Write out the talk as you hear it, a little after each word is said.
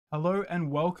Hello and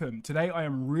welcome. Today I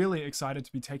am really excited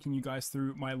to be taking you guys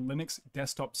through my Linux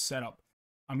desktop setup.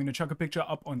 I'm going to chuck a picture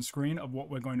up on screen of what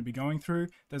we're going to be going through.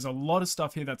 There's a lot of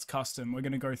stuff here that's custom. We're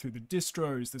going to go through the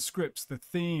distros, the scripts, the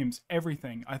themes,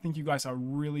 everything. I think you guys are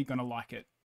really going to like it.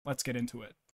 Let's get into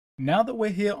it. Now that we're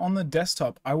here on the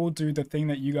desktop, I will do the thing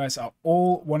that you guys are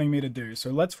all wanting me to do. So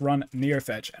let's run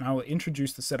Neofetch and I will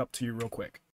introduce the setup to you real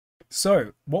quick.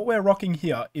 So what we're rocking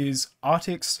here is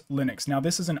Artix Linux. Now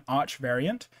this is an Arch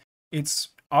variant. It's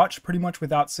Arch pretty much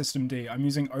without systemd. I'm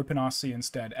using OpenRC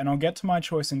instead, and I'll get to my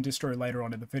choice in distro later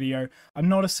on in the video. I'm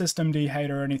not a systemd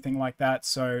hater or anything like that,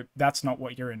 so that's not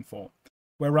what you're in for.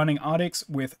 We're running Artix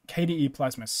with KDE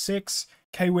Plasma 6.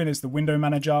 Kwin is the window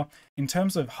manager. In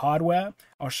terms of hardware,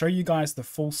 I'll show you guys the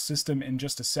full system in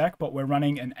just a sec, but we're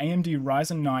running an AMD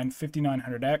Ryzen 9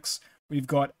 5900X. We've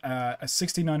got a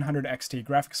 6900 XT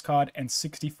graphics card and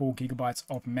 64 gigabytes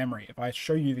of memory. If I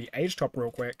show you the HTOP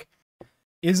real quick,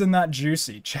 isn't that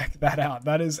juicy? Check that out.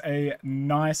 That is a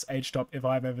nice HTOP if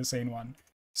I've ever seen one.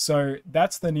 So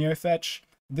that's the Neofetch.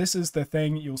 This is the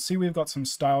thing. You'll see we've got some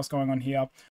styles going on here.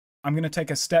 I'm going to take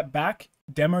a step back,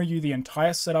 demo you the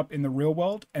entire setup in the real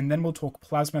world, and then we'll talk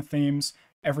Plasma themes,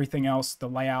 everything else, the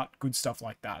layout, good stuff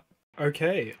like that.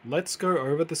 Okay, let's go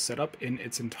over the setup in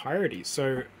its entirety.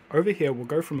 So over here, we'll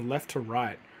go from left to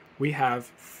right. We have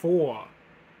 4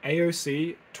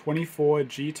 AOC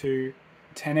 24G2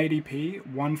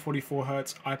 1080p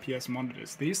 144Hz IPS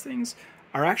monitors. These things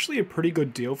are actually a pretty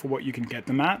good deal for what you can get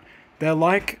them at. They're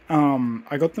like,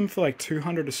 I got them for like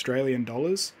 200 Australian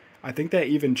dollars. I think they're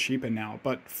even cheaper now,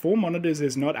 but 4 monitors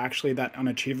is not actually that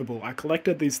unachievable. I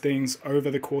collected these things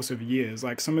over the course of years.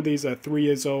 Like some of these are 3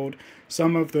 years old,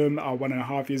 some of them are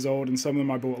 1.5 years old, and some of them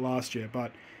I bought last year.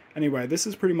 But anyway, this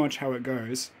is pretty much how it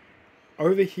goes.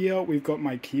 Over here, we've got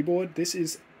my keyboard. This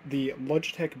is the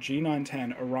Logitech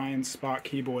G910 Orion Spark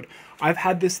keyboard. I've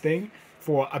had this thing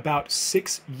for about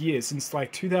 6 years, since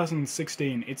like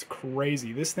 2016. It's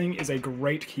crazy. This thing is a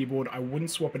great keyboard. I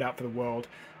wouldn't swap it out for the world.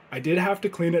 I did have to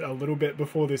clean it a little bit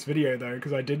before this video though,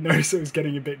 because I did notice it was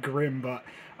getting a bit grim, but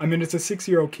I mean, it's a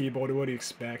 6-year-old keyboard. What do you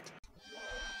expect?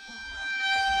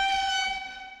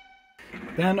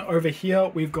 Then over here,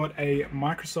 we've got a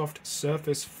Microsoft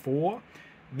Surface 4.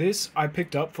 This I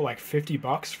picked up for like 50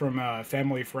 bucks from a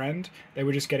family friend. They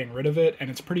were just getting rid of it, and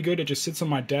it's pretty good. It just sits on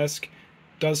my desk,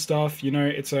 does stuff. You know,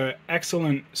 it's an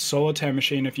excellent solitaire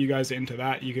machine if you guys are into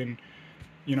that. You can,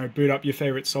 you know, boot up your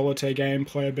favorite solitaire game,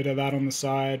 play a bit of that on the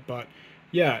side. But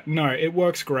yeah, no, it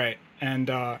works great, and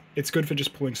it's good for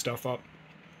just pulling stuff up.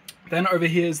 Then over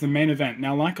here is the main event.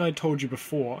 Now, like I told you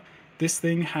before, this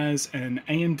thing has an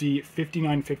AMD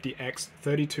 5950X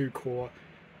 32 core.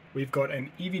 We've got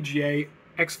an EVGA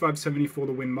X570 for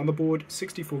the win motherboard,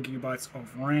 64 gigabytes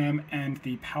of RAM, and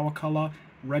the Power Color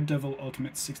Red Devil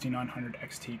Ultimate 6900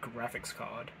 XT graphics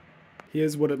card.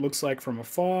 Here's what it looks like from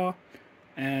afar,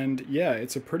 and yeah,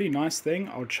 it's a pretty nice thing.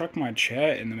 I'll chuck my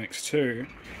chair in the mix too.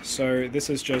 So this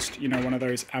is just, you know, one of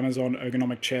those Amazon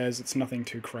ergonomic chairs. It's nothing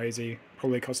too crazy.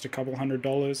 Probably cost a couple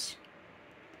 $100.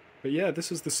 But yeah,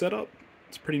 this is the setup.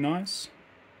 It's pretty nice.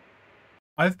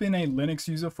 I've been a Linux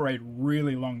user for a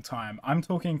really long time. I'm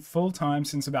talking full-time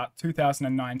since about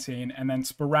 2019, and then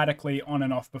sporadically on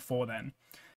and off before then.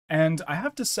 And I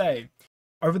have to say,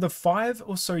 over the 5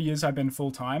 or so years I've been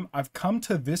full-time, I've come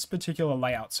to this particular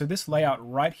layout. So this layout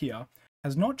right here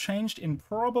has not changed in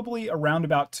probably around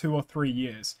about 2 or 3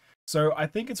 years. So I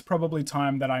think it's probably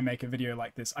time that I make a video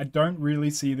like this. I don't really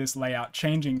see this layout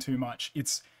changing too much.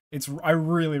 I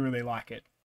really, really like it.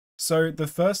 So the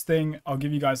first thing, I'll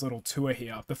give you guys a little tour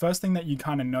here. The first thing that you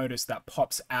kind of notice that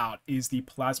pops out is the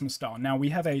Plasma style. Now we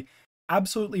have a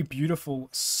absolutely beautiful,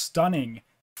 stunning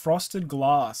frosted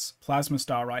glass Plasma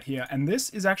style right here. And this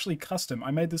is actually custom.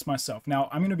 I made this myself. Now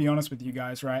I'm going to be honest with you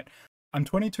guys, right? I'm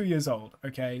 22 years old.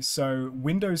 Okay. So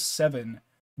Windows 7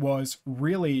 was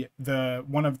really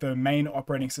one of the main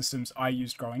operating systems I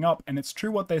used growing up. And it's true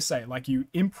what they say, like you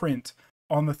imprint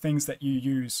on the things that you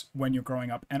use when you're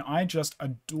growing up. And I just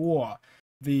adore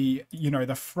the, you know,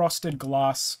 the frosted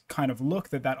glass kind of look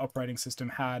that operating system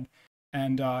had.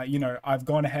 And, you know, I've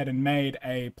gone ahead and made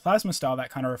a Plasma style that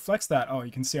kind of reflects that. Oh,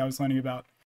 you can see I was learning about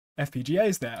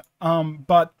FPGAs there.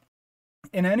 But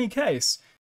in any case,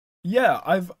 yeah,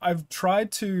 I've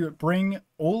tried to bring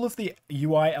all of the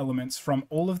UI elements from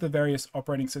all of the various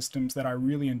operating systems that I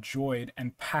really enjoyed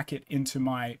and pack it into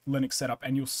my Linux setup,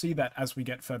 and you'll see that as we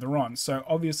get further on. So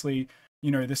obviously, you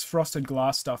know, this frosted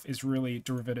glass stuff is really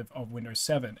derivative of Windows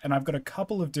 7, and I've got a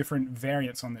couple of different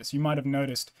variants on this. You might have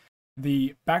noticed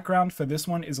the background for this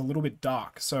one is a little bit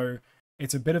dark, so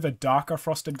it's a bit of a darker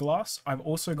frosted glass. I've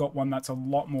also got one that's a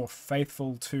lot more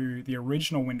faithful to the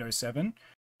original Windows 7,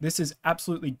 This is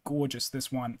absolutely gorgeous,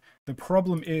 this one. The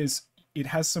problem is it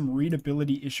has some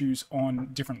readability issues on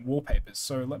different wallpapers.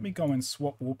 So let me go and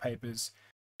swap wallpapers,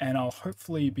 and I'll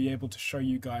hopefully be able to show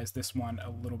you guys this one a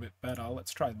little bit better.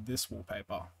 Let's try this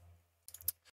wallpaper.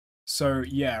 So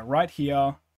yeah, right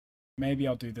here, maybe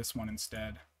I'll do this one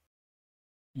instead.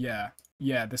 Yeah,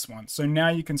 this one. So now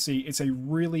you can see it's a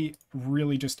really,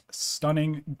 really just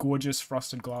stunning, gorgeous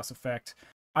frosted glass effect.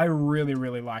 I really,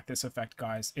 really like this effect,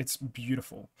 guys. It's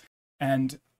beautiful.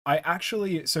 And I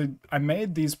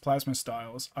made these plasma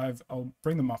styles. I'll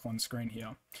bring them up on screen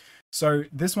here. So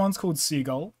this one's called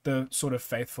Seagull, the sort of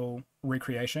faithful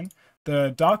recreation.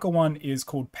 The darker one is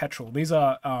called Petrel. These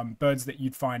are birds that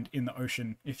you'd find in the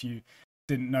ocean if you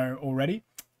didn't know already.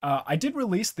 I did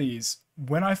release these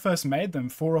when I first made them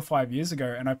 4 or 5 years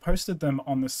ago, and I posted them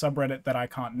on the subreddit that I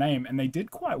can't name, and they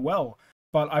did quite well.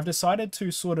 But I've decided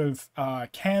to sort of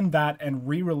can that and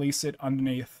re-release it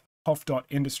underneath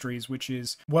Hoff.Industries, which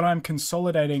is what I'm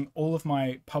consolidating all of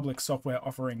my public software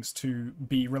offerings to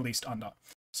be released under.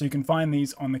 So you can find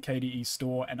these on the KDE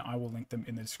store, and I will link them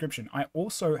in the description. I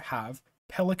also have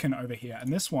Pelican over here,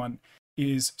 and this one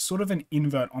is sort of an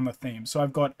invert on the theme. So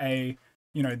I've got a,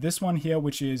 this one here,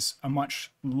 which is a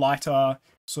much lighter,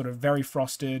 sort of very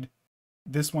frosted.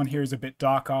 This one here is a bit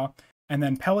darker. And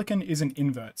then Pelican is an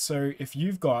invert. So if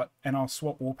you've got, and I'll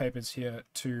swap wallpapers here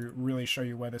to really show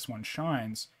you where this one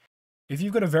shines. If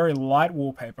you've got a very light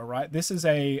wallpaper, right? This is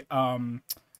a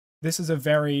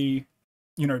very,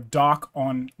 dark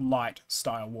on light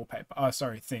style wallpaper.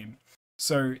 Theme.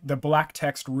 So the black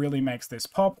text really makes this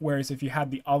pop, whereas if you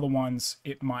had the other ones,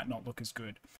 it might not look as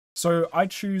good. So I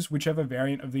choose whichever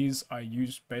variant of these I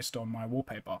use based on my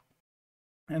wallpaper.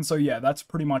 And so yeah, that's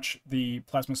pretty much the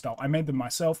plasma style. I made them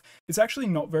myself. It's actually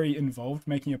not very involved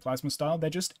making a plasma style. They're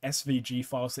just SVG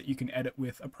files that you can edit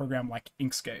with a program like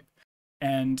Inkscape.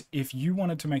 And if you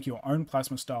wanted to make your own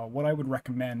plasma style, what I would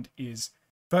recommend is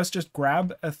first just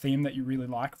grab a theme that you really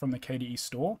like from the KDE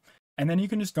store, and then you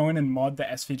can just go in and mod the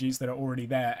SVGs that are already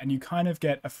there, and you kind of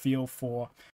get a feel for,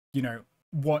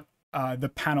 what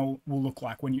the panel will look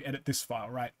like when you edit this file,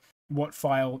 right? What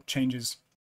file changes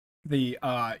the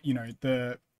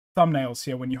the thumbnails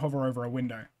here when you hover over a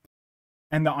window,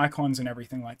 and the icons and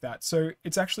everything like that. So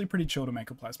it's actually pretty chill to make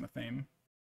a plasma theme.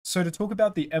 So to talk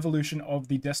about the evolution of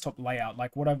the desktop layout,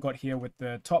 like what I've got here with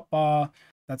the top bar,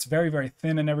 that's very, very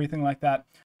thin and everything like that.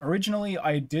 Originally,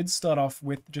 I did start off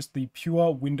with just the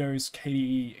pure Windows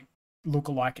KDE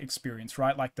lookalike experience,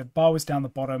 right? Like the bar was down the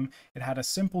bottom. It had a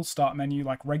simple start menu,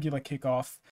 like regular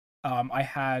kickoff. I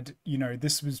had,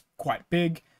 this was quite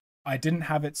big. I didn't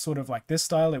have it sort of like this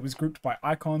style. It was grouped by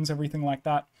icons, everything like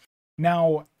that.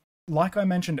 Now, like I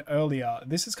mentioned earlier,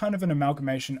 this is kind of an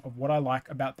amalgamation of what I like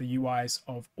about the UIs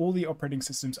of all the operating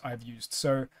systems I've used.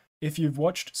 So if you've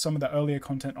watched some of the earlier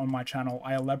content on my channel,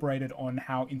 I elaborated on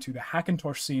how into the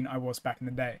Hackintosh scene I was back in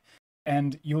the day.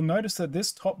 And you'll notice that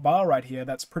this top bar right here,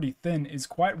 that's pretty thin, is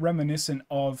quite reminiscent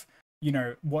of,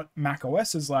 what Mac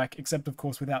OS is like, except of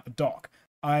course without the dock.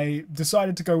 I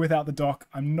decided to go without the dock.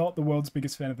 I'm not the world's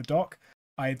biggest fan of the dock.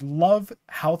 I love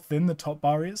how thin the top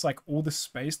bar is, like all the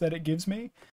space that it gives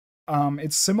me.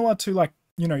 It's similar to like,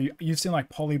 you've seen like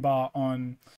Polybar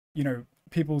on,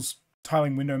 people's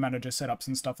tiling window manager setups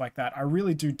and stuff like that. I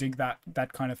really do dig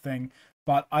that kind of thing.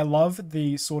 But I love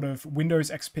the sort of Windows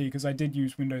XP, because I did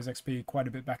use Windows XP quite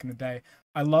a bit back in the day.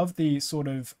 I love the sort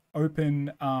of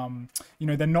open,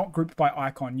 they're not grouped by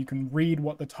icon. You can read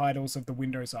what the titles of the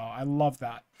windows are. I love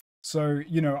that. So,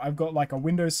 I've got like a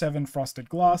Windows 7 frosted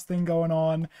glass thing going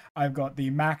on. I've got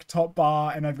the Mac top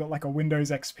bar, and I've got like a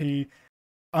Windows XP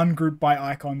ungrouped by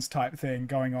icons type thing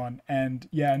going on. And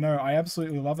yeah, no, I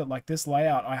absolutely love it. Like this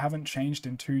layout, I haven't changed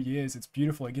in 2 years. It's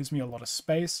beautiful. It gives me a lot of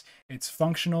space. It's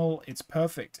functional. It's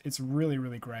perfect. It's really,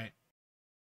 really great.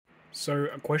 So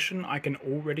a question I can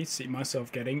already see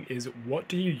myself getting is, what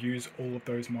do you use all of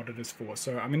those monitors for?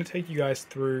 So I'm going to take you guys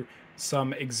through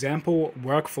some example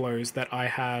workflows that I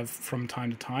have from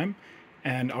time to time,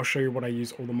 and I'll show you what I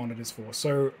use all the monitors for.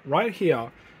 So right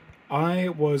here, I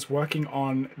was working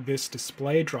on this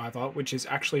display driver, which is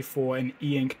actually for an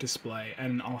e-ink display,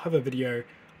 and I'll have a video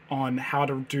on how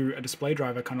to do a display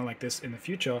driver kind of like this in the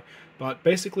future. But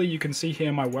basically you can see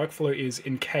here my workflow is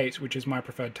in Kate, which is my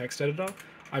preferred text editor.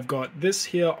 I've got this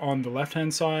here on the left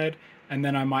hand side, and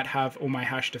then I might have all my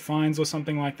hash defines or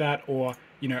something like that, or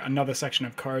another section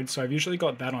of code. So I've usually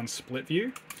got that on split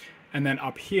view. And then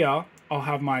up here I'll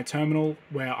have my terminal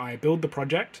where I build the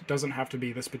project. It doesn't have to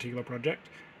be this particular project,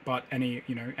 but any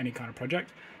kind of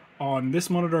project. On this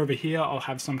monitor over here, I'll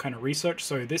have some kind of research.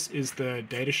 So this is the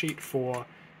datasheet for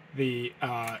the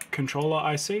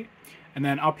controller IC. And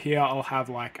then up here, I'll have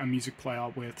like a music player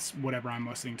with whatever I'm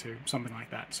listening to, something like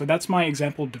that. So that's my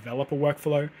example developer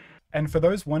workflow. And for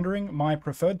those wondering, my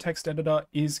preferred text editor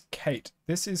is Kate.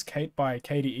 This is Kate by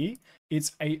KDE.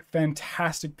 It's a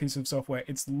fantastic piece of software.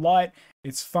 It's light,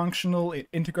 it's functional, it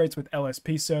integrates with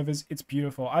LSP servers. It's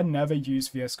beautiful. I'd never use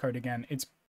VS Code again. It's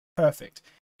perfect.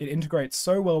 It integrates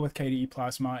so well with KDE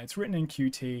Plasma. It's written in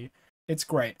Qt. It's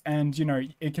great. And, you know,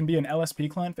 it can be an LSP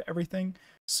client for everything.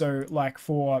 So like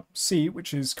for C,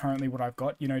 which is currently what I've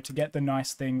got, you know, to get the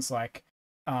nice things like,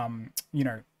 you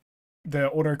know, the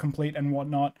autocomplete and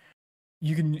whatnot,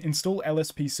 you can install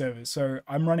LSP servers. So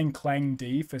I'm running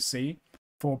ClangD for C.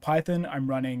 For Python, I'm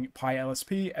running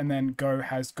PyLSP, and then Go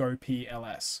has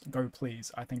GoPLS. Go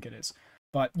please, I think it is.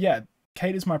 But yeah,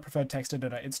 Kate is my preferred text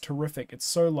editor. It's terrific. It's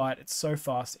so light. It's so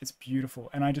fast. It's beautiful.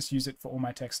 And I just use it for all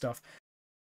my text stuff.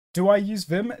 Do I use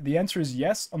Vim? The answer is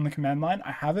yes on the command line.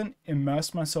 I haven't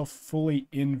immersed myself fully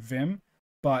in Vim.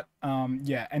 But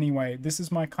yeah, anyway, this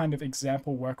is my kind of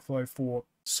example workflow for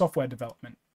software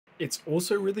development. It's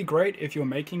also really great if you're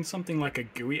making something like a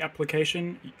GUI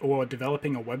application or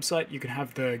developing a website. You can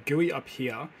have the GUI up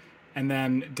here, and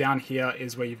then down here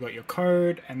is where you've got your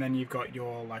code, and then you've got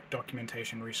your like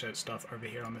documentation research stuff over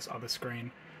here on this other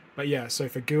screen. But yeah, so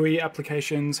for GUI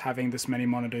applications, having this many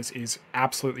monitors is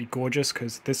absolutely gorgeous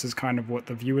because this is kind of what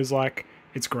the view is like.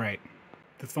 It's great.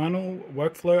 The final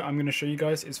workflow I'm going to show you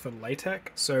guys is for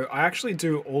LaTeX. So I actually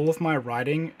do all of my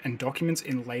writing and documents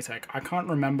in LaTeX. I can't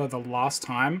remember the last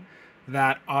time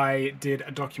that I did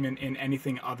a document in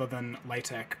anything other than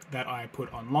LaTeX that I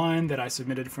put online, that I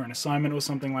submitted for an assignment or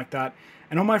something like that.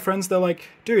 And all my friends, they're like,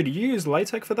 dude, you use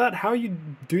LaTeX for that? How you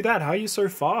do that? How are you so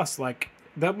fast? Like,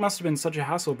 that must have been such a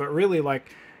hassle. But really,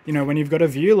 like, you know, when you've got a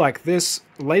view like this,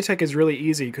 LaTeX is really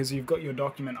easy because you've got your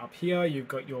document up here, you've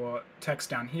got your text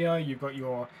down here, you've got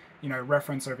your, you know,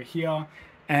 reference over here.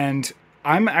 And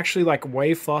I'm actually like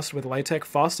way faster with LaTeX,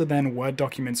 faster than Word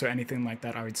documents or anything like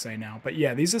that, I would say now. But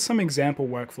yeah, these are some example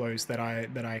workflows that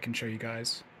I can show you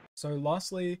guys. So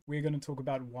lastly, we're going to talk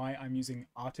about why I'm using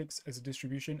Artix as a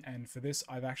distribution. And for this,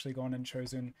 I've actually gone and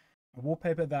chosen a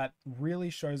wallpaper that really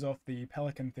shows off the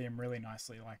Pelican theme really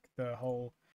nicely. Like the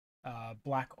whole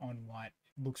black on white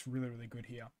looks really, really good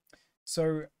here.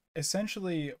 So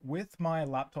essentially with my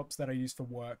laptops that I use for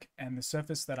work and the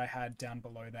Surface that I had down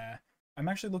below there, I'm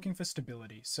actually looking for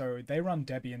stability. So they run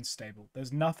Debian stable.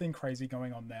 There's nothing crazy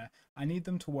going on there. I need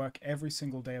them to work every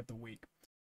single day of the week.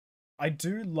 I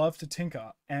do love to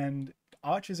tinker, and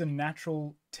Arch is a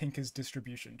natural tinker's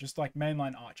distribution, just like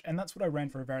mainline Arch. And that's what I ran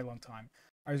for a very long time.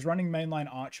 I was running mainline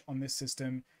Arch on this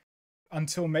system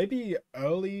until maybe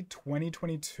early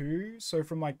 2022. So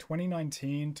from like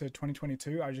 2019 to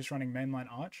 2022, I was just running mainline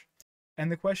Arch.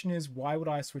 And the question is, why would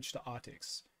I switch to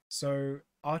Artix? So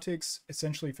Artix,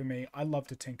 essentially for me, I love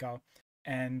to tinker.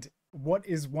 And what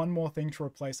is one more thing to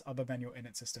replace other than your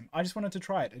init system? I just wanted to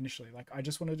try it initially. Like, I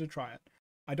just wanted to try it.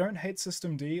 I don't hate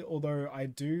systemd, although I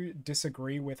do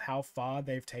disagree with how far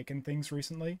they've taken things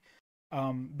recently.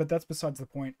 But that's besides the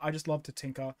point. I just love to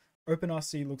tinker.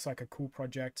 OpenRC looks like a cool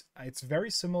project. It's very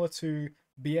similar to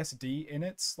BSD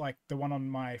inits, like the one on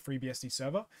my FreeBSD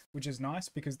server, which is nice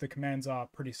because the commands are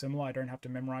pretty similar. I don't have to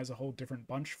memorize a whole different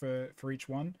bunch for each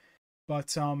one.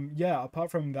 But yeah,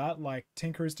 apart from that, like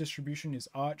Tinker's distribution is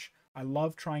Arch. I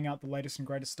love trying out the latest and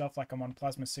greatest stuff. Like I'm on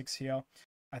Plasma 6 here.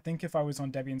 I think if I was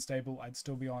on Debian stable, I'd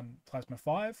still be on Plasma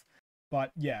 5.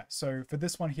 But yeah, so for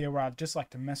this one here where I'd just like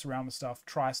to mess around with stuff,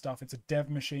 try stuff, it's a dev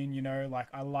machine, you know, like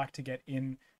I like to get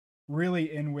in,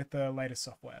 really in with the latest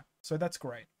software. So that's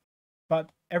great. But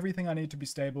everything I need to be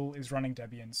stable is running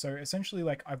Debian. So essentially,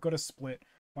 like I've got a split.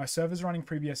 My server's running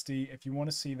FreeBSD. If you want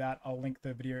to see that, I'll link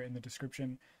the video in the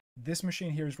description. This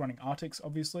machine here is running Artix,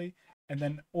 obviously. And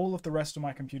then all of the rest of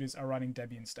my computers are running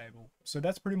Debian stable. So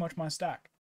that's pretty much my stack.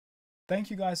 Thank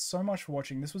you guys so much for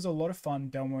watching. This was a lot of fun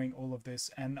demoing all of this,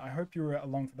 and I hope you were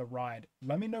along for the ride.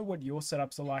 Let me know what your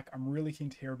setups are like. I'm really keen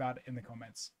to hear about it in the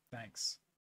comments. Thanks.